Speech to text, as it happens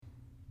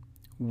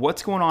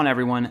What's going on,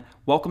 everyone?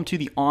 Welcome to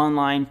the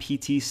Online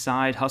PT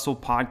Side Hustle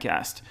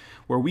podcast,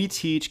 where we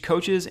teach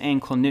coaches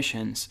and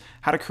clinicians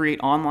how to create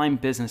online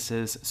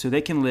businesses so they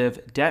can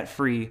live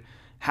debt-free,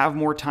 have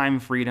more time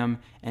freedom,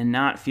 and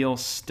not feel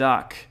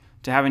stuck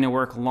to having to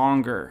work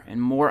longer and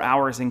more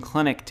hours in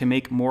clinic to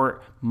make more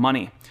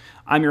money.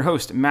 I'm your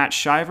host, Matt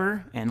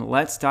Shiver, and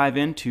let's dive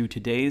into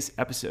today's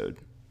episode.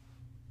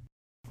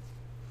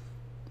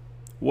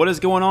 What is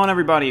going on,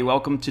 everybody?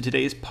 Welcome to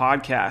today's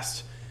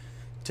podcast.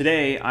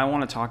 Today, I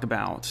want to talk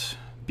about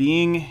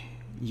being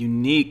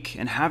unique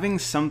and having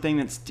something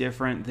that's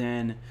different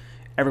than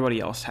everybody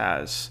else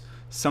has,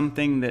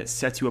 something that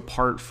sets you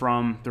apart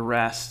from the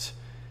rest,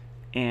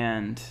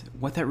 and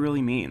what that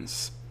really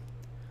means.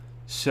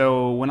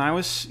 So when I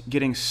was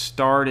getting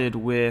started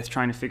with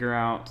trying to figure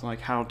out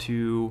how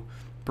to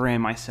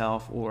brand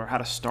myself or how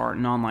to start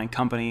an online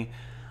company,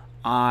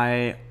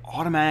 I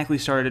automatically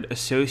started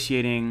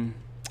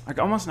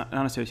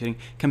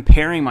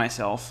comparing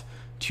myself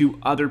to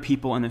other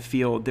people in the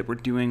field that were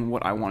doing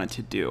what I wanted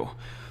to do.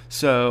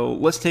 So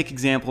let's take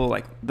example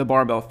like the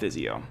barbell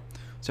physio.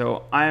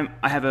 So I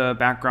have a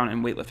background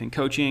in weightlifting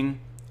coaching.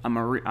 I'm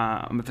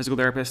a physical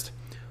therapist.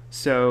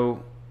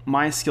 So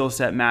my skill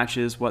set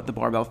matches what the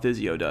barbell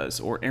physio does,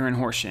 or Aaron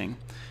Horsching.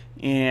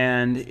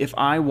 And if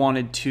I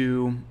wanted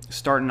to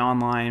start an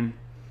online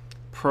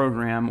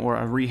program or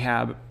a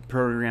rehab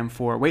program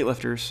for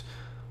weightlifters,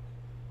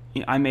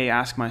 I may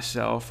ask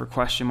myself or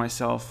question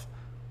myself,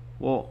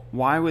 well,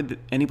 why would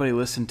anybody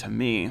listen to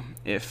me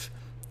if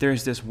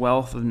there's this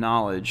wealth of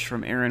knowledge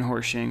from Aaron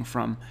Horsching,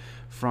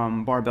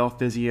 from barbell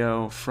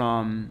physio,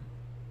 from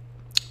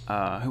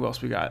who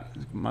else we got?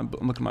 I'm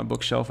looking at my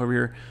bookshelf over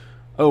here.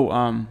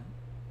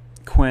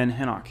 Quinn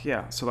Hinnock.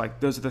 Yeah, so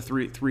those are the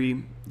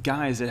three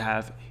guys that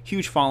have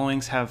huge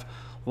followings, have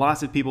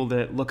lots of people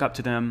that look up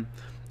to them,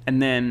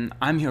 and then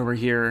I'm over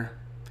here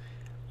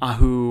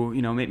who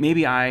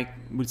maybe I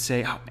would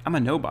say I'm a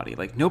nobody.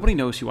 Nobody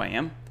knows who I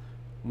am.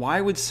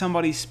 Why would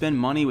somebody spend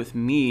money with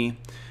me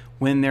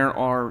when there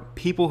are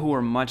people who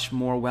are much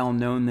more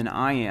well-known than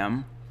I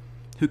am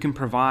who can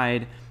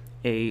provide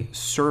a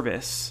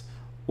service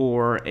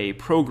or a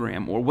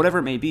program or whatever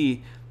it may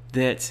be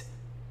that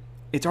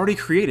it's already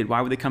created?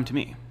 Why would they come to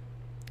me?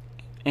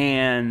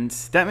 And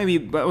that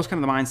was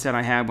kind of the mindset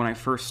I had when I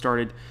first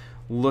started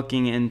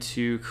looking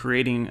into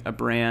creating a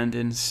brand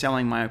and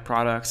selling my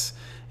products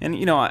and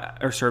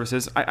or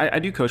services. I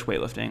do coach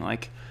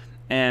weightlifting,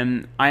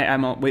 and I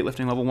am a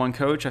weightlifting level 1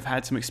 coach. I've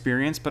had some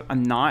experience, but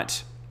I'm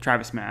not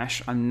Travis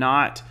Mash. I'm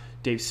not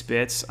Dave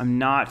Spitz. I'm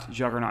not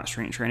Juggernaut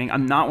Strength Training.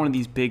 I'm not one of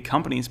these big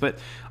companies, but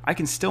I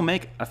can still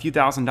make a few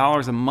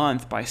 $1,000s a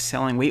month by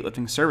selling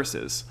weightlifting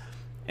services.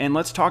 And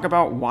let's talk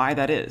about why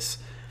that is.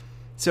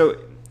 So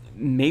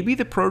maybe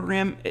the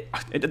program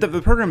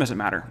doesn't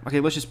matter. Okay,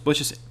 let's just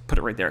put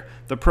it right there.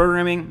 The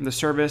programming, the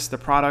service, the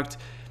product,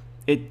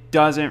 it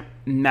doesn't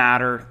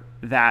matter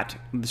that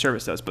the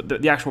service does, but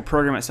the actual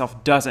program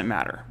itself doesn't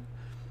matter.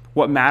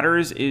 What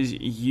matters is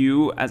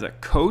you as a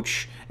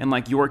coach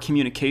and your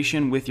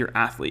communication with your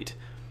athlete.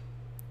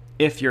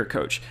 If you're a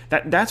coach,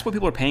 that's what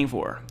people are paying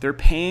for. They're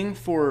paying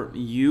for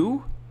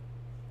you,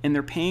 and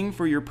they're paying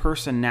for your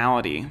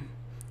personality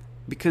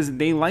because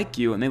they like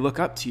you and they look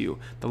up to you.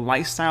 The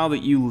lifestyle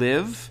that you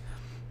live,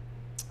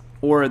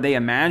 or they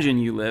imagine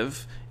you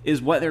live,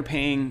 is what they're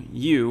paying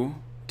you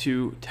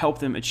to help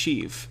them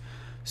achieve.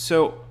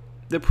 So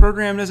the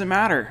program doesn't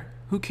matter.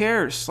 Who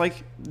cares?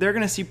 They're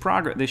going to see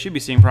progress. They should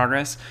be seeing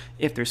progress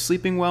if they're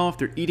sleeping well, if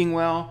they're eating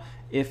well,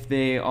 if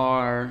they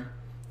are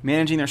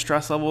managing their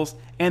stress levels,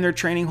 and they're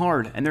training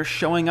hard, and they're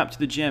showing up to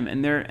the gym,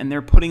 and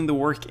they're putting the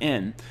work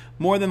in.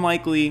 More than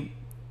likely,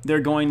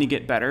 they're going to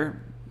get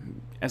better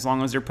as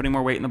long as they're putting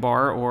more weight in the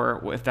bar,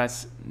 or if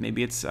that's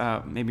maybe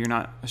you're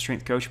not a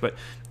strength coach, but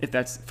if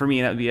that's, for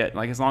me, that would be it.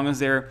 As long as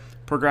they're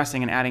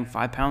progressing and adding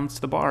 5 pounds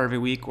to the bar every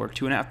week, or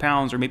 2.5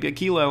 pounds, or maybe a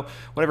kilo,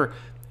 whatever,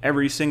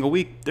 every single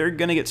week, they're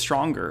going to get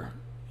stronger.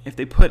 If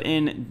they put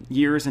in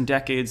years and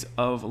decades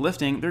of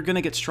lifting, they're going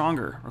to get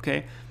stronger,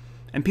 okay?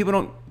 And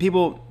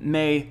people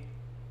may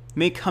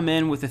come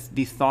in with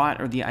the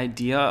thought or the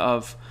idea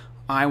of,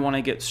 I want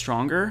to get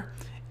stronger.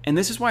 And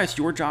this is why it's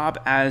your job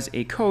as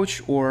a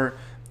coach or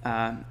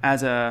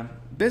as a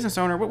business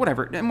owner,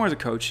 whatever, more as a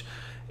coach,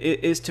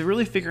 is to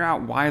really figure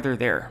out why they're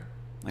there.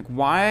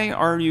 Why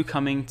are you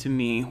coming to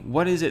me?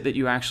 What is it that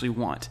you actually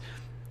want?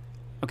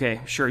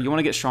 Okay, sure, you want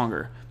to get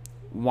stronger.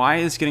 Why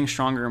is getting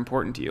stronger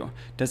important to you?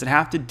 Does it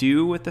have to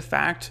do with the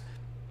fact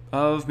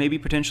of maybe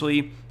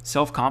potentially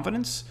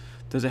self-confidence?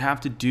 Does it have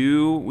to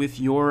do with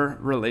your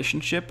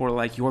relationship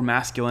or your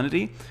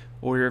masculinity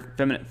or your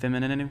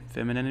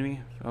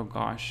femininity? Oh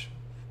gosh.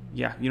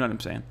 Yeah, you know what I'm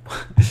saying.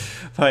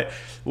 But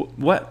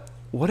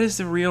what is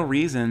the real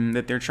reason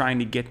that they're trying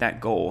to get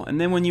that goal? And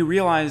then when you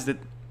realize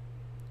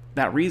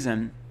that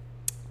reason,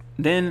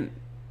 then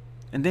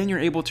you're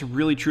able to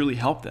really truly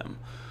help them.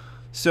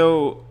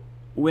 So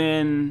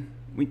when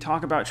we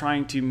talk about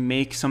trying to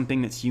make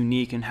something that's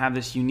unique and have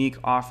this unique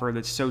offer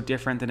that's so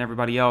different than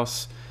everybody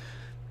else,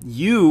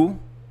 you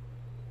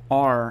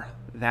are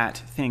that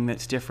thing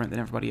that's different than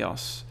everybody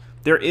else.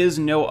 There is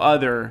no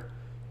other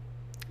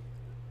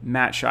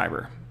Matt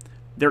Schreiber.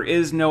 There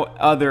is no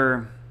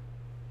other,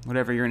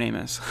 whatever your name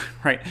is,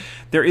 right?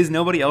 There is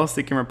nobody else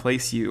that can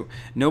replace you.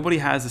 Nobody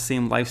has the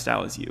same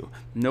lifestyle as you.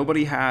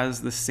 Nobody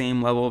has the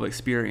same level of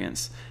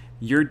experience.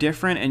 You're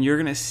different and you're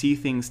going to see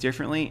things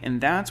differently. And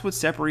that's what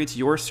separates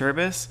your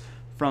service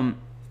from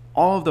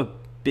all of the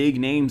big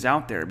names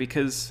out there,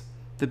 because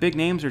the big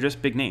names are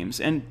just big names.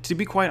 And to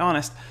be quite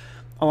honest,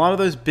 a lot of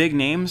those big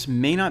names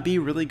may not be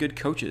really good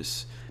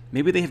coaches.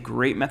 Maybe they have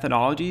great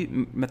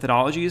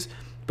methodologies,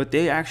 but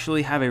they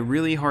actually have a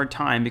really hard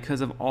time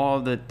because of all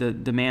the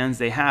demands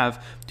they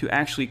have to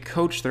actually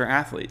coach their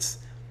athletes.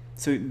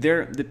 So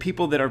the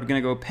people that are going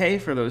to go pay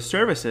for those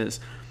services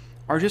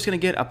are just going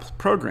to get a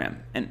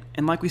program. And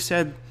like we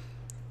said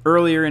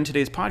earlier in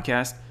today's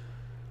podcast,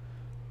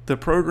 the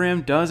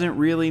program doesn't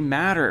really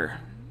matter.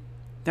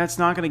 That's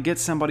not going to get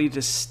somebody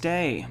to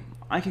stay.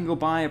 I can go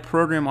buy a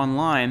program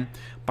online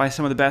by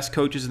some of the best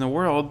coaches in the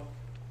world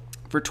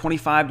for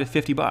 $25 to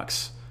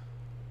 $50.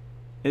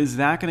 Is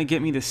that going to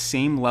get me the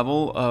same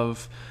level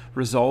of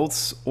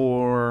results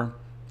or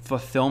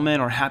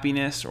fulfillment or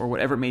happiness or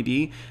whatever it may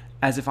be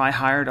as if I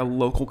hired a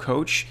local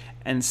coach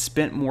and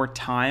spent more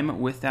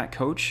time with that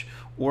coach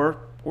or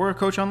a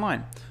coach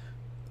online?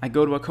 I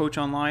go to a coach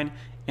online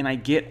and I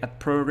get a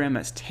program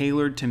that's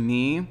tailored to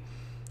me.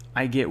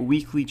 I get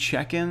weekly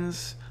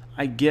check-ins.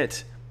 I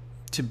get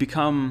to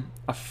become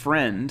a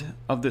friend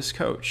of this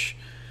coach.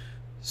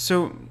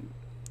 So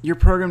your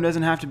program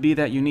doesn't have to be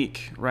that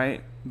unique,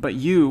 right? But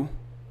you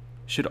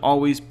should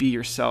always be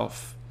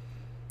yourself.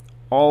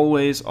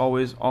 Always,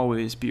 always,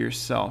 always be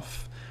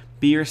yourself.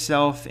 Be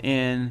yourself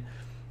in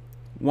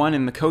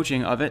the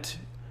coaching of it,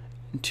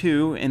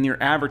 2, in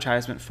your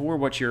advertisement for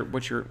what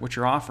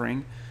you're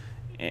offering,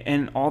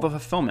 and all the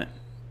fulfillment.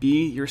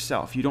 Be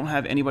yourself. You don't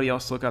have anybody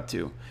else to look up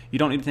to. You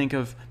don't need to think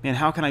of, man,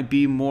 how can I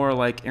be more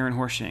like Aaron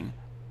Horsching?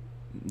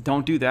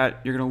 Don't do that.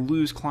 You're going to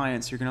lose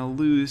clients. You're going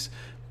to lose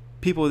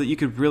people that you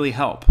could really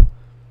help.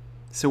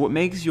 So what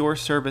makes your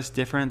service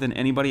different than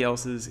anybody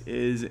else's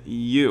is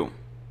you.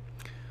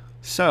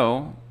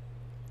 So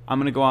I'm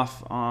going to go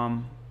off.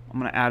 I'm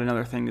going to add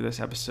another thing to this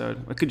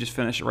episode. I could just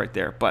finish it right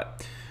there,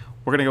 but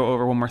we're going to go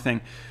over one more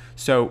thing.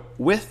 So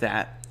with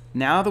that,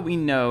 now that we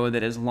know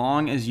that as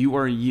long as you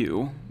are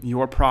you,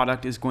 your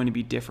product is going to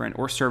be different,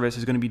 or service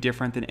is going to be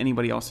different than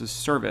anybody else's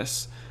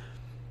service,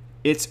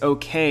 it's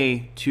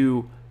okay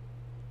to,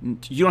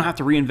 you don't have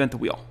to reinvent the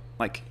wheel.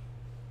 Like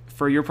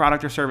for your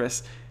product or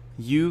service,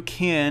 you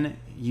can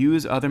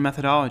use other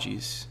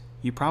methodologies.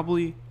 You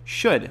probably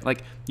should.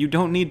 Like you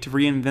don't need to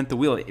reinvent the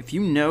wheel. If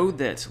you know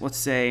that, let's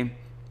say,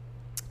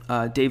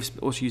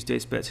 let's use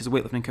Dave Spitz, he's a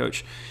weightlifting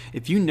coach.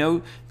 If you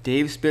know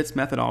Dave Spitz's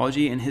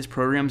methodology and his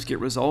programs get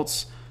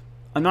results,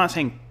 I'm not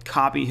saying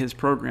copy his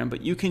program,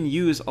 but you can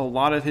use a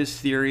lot of his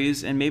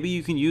theories and maybe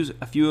you can use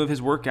a few of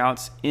his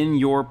workouts in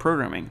your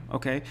programming,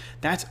 okay?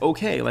 That's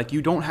okay. Like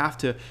you don't have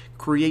to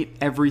create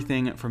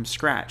everything from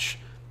scratch.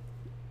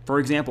 For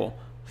example,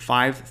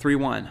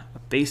 5-3-1, a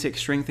basic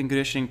strength and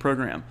conditioning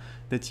program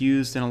that's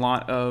used in a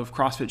lot of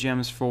CrossFit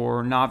gyms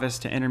for novice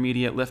to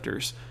intermediate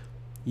lifters.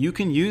 You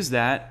can use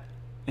that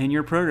in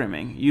your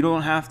programming. You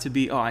don't have to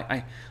be,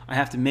 I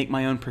have to make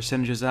my own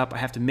percentages up. I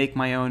have to make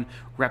my own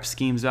rep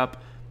schemes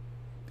up.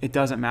 It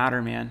doesn't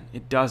matter, man.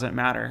 It doesn't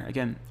matter.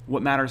 Again,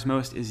 what matters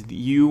most is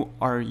you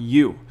are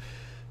you.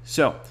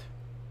 So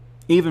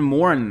even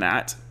more than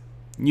that,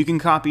 you can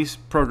copy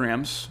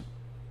programs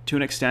to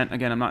an extent.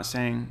 Again, I'm not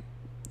saying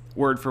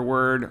word for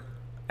word,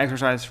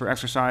 exercise for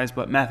exercise,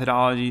 but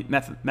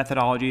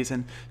methodologies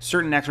and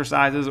certain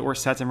exercises or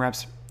sets and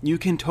reps you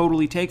can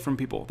totally take from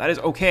people. That is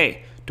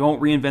okay. Don't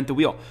reinvent the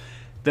wheel.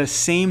 The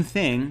same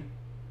thing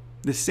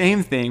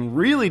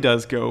really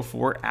does go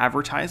for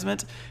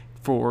advertisement,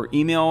 for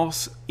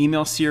emails,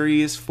 email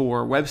series,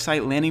 for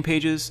website landing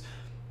pages.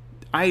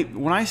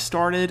 When I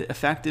started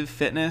Effective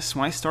Fitness,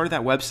 when I started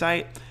that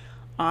website,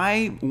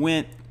 I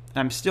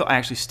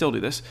actually still do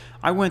this.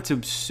 I went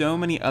to so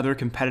many other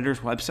competitors'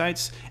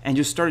 websites and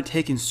just started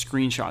taking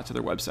screenshots of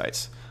their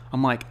websites.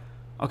 I'm like,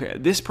 okay,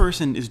 this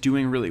person is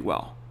doing really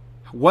well.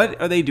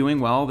 What are they doing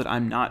well that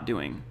I'm not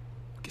doing?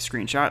 Okay,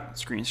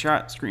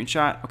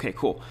 screenshot. Okay,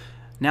 cool.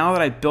 Now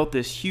that I built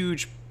this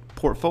huge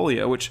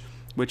portfolio, which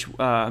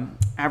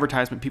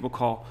advertisement people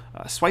call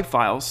swipe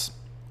files,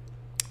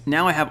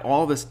 now I have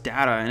all this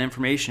data and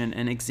information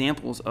and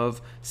examples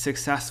of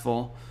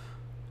successful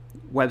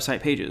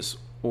website pages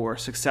or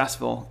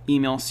successful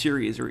email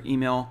series or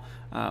email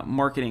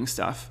marketing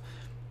stuff.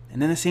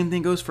 And then the same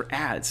thing goes for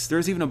ads.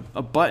 There's even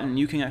a button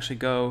you can actually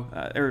go,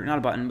 or not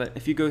a button, but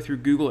if you go through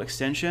Google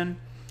extension,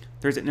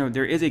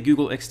 there is a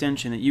Google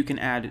extension that you can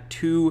add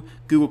to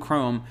Google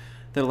Chrome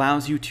that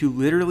allows you to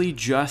literally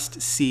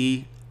just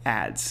see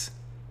ads.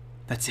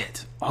 That's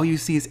it. All you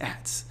see is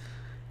ads.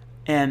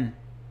 And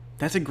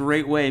that's a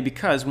great way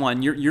because,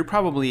 one, you're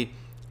probably,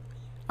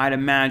 I'd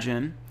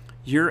imagine,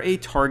 you're a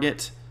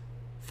target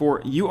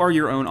for, you are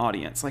your own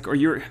audience. Like, or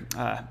you're,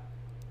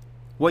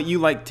 what you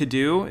like to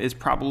do is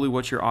probably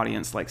what your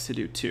audience likes to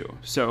do too.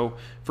 So,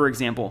 for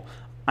example,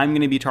 I'm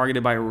going to be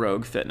targeted by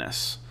Rogue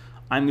Fitness.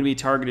 I'm going to be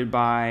targeted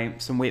by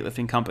some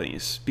weightlifting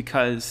companies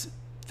because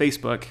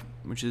Facebook,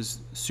 which is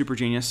super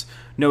genius,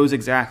 knows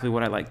exactly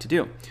what I like to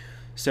do.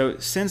 So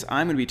since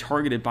I'm going to be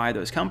targeted by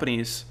those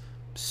companies,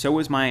 so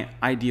is my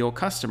ideal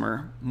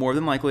customer, more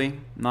than likely,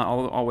 not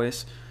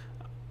always,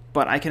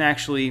 but I can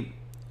actually,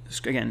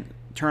 again,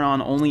 turn on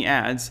only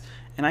ads,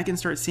 and I can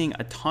start seeing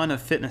a ton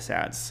of fitness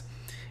ads.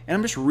 And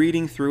I'm just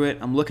reading through it,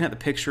 I'm looking at the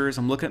pictures,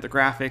 I'm looking at the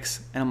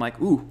graphics, and I'm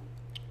like, ooh,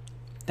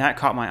 that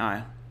caught my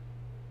eye.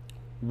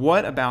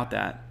 What about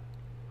that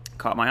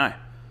caught my eye?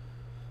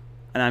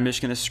 And I'm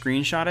just going to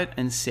screenshot it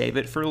and save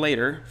it for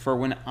later for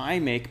when I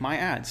make my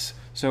ads.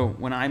 So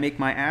when I make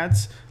my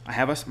ads, I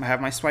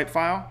have my swipe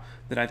file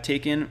that I've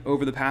taken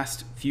over the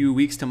past few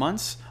weeks to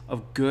months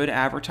of good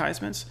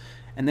advertisements,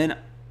 and then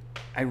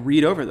I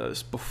read over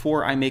those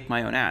before I make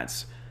my own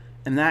ads.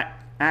 And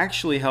that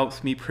actually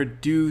helps me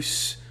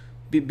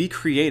be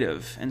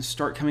creative and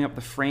start coming up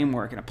with a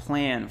framework and a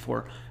plan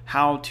for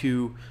how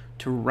to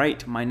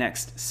write my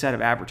next set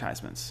of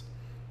advertisements.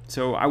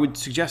 So I would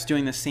suggest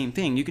doing the same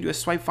thing. You can do a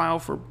swipe file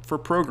for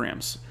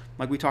programs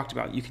like we talked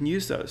about. You can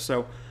use those.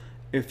 So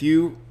if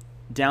you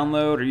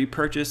download or you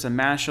purchase a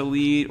MASH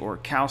Elite or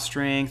Cal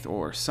Strength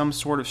or some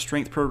sort of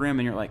strength program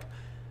and you're like,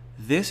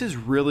 this is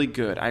really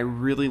good, I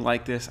really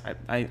like this,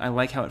 I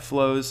like how it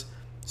flows,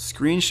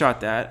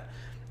 screenshot that,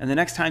 and the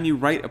next time you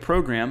write a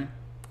program,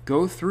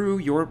 go through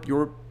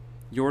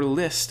your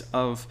list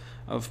of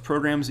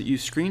programs that you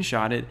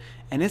screenshotted,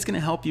 and it's going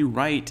to help you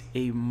write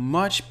a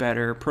much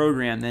better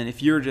program than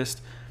if you're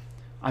just,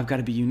 I've got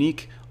to be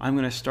unique, I'm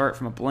going to start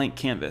from a blank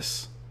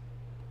canvas.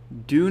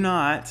 Do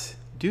not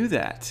do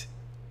that.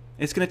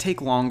 It's going to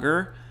take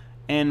longer,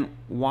 and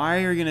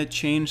why are you going to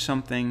change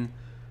something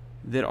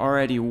that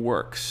already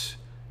works?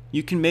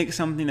 You can make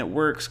something that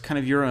works kind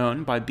of your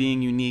own by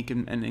being unique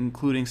and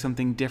including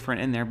something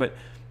different in there, but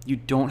you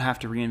don't have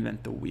to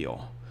reinvent the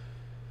wheel.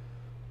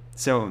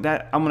 So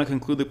that I'm going to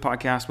conclude the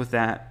podcast with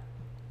that.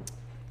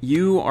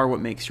 You are what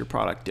makes your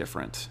product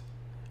different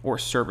or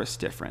service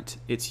different.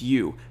 It's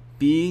you.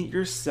 Be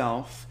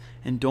yourself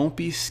and don't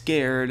be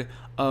scared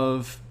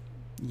of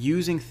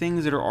using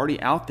things that are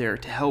already out there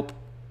to help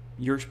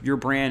your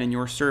brand and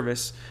your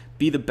service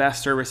be the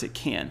best service it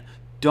can.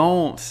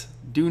 Do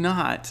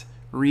not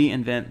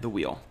reinvent the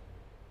wheel.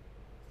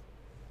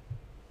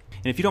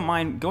 And if you don't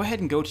mind, go ahead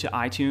and go to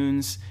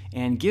iTunes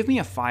and give me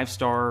a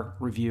 5-star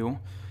review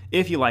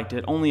if you liked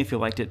it, only if you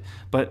liked it.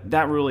 But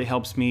that really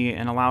helps me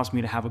and allows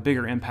me to have a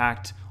bigger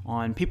impact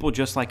on people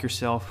just like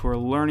yourself who are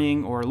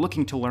learning or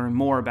looking to learn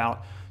more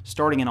about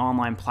starting an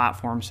online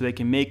platform so they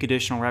can make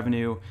additional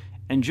revenue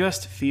and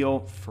just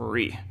feel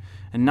free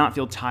and not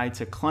feel tied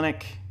to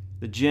clinic,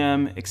 the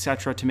gym,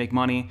 etc. to make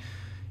money.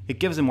 It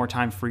gives them more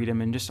time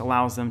freedom and just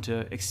allows them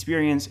to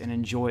experience and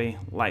enjoy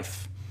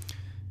life.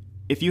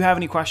 If you have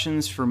any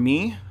questions for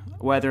me,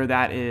 whether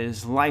that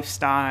is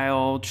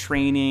lifestyle,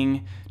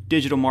 training,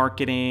 digital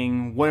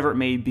marketing, whatever it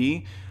may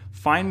be,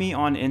 find me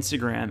on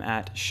Instagram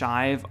at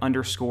shive_on,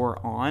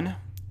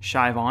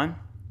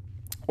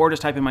 or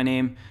just type in my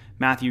name,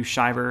 Matthew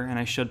Shiver, and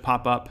I should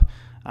pop up.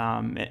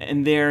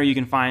 And there you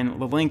can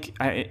find the link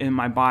in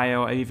my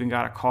bio. I even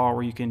got a call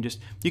where you can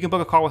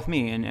book a call with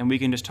me and we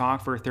can just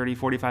talk for 30,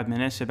 45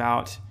 minutes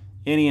about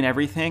any and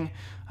everything.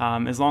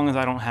 As long as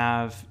I don't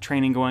have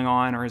training going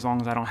on or as long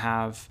as I don't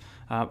have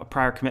a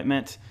prior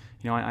commitment,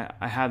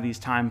 I have these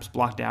times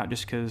blocked out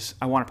just because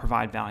I want to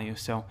provide value.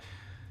 So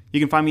you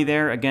can find me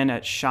there again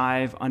at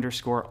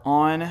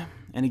shive_on.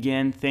 And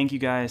again, thank you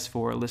guys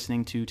for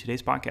listening to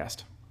today's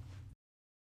podcast.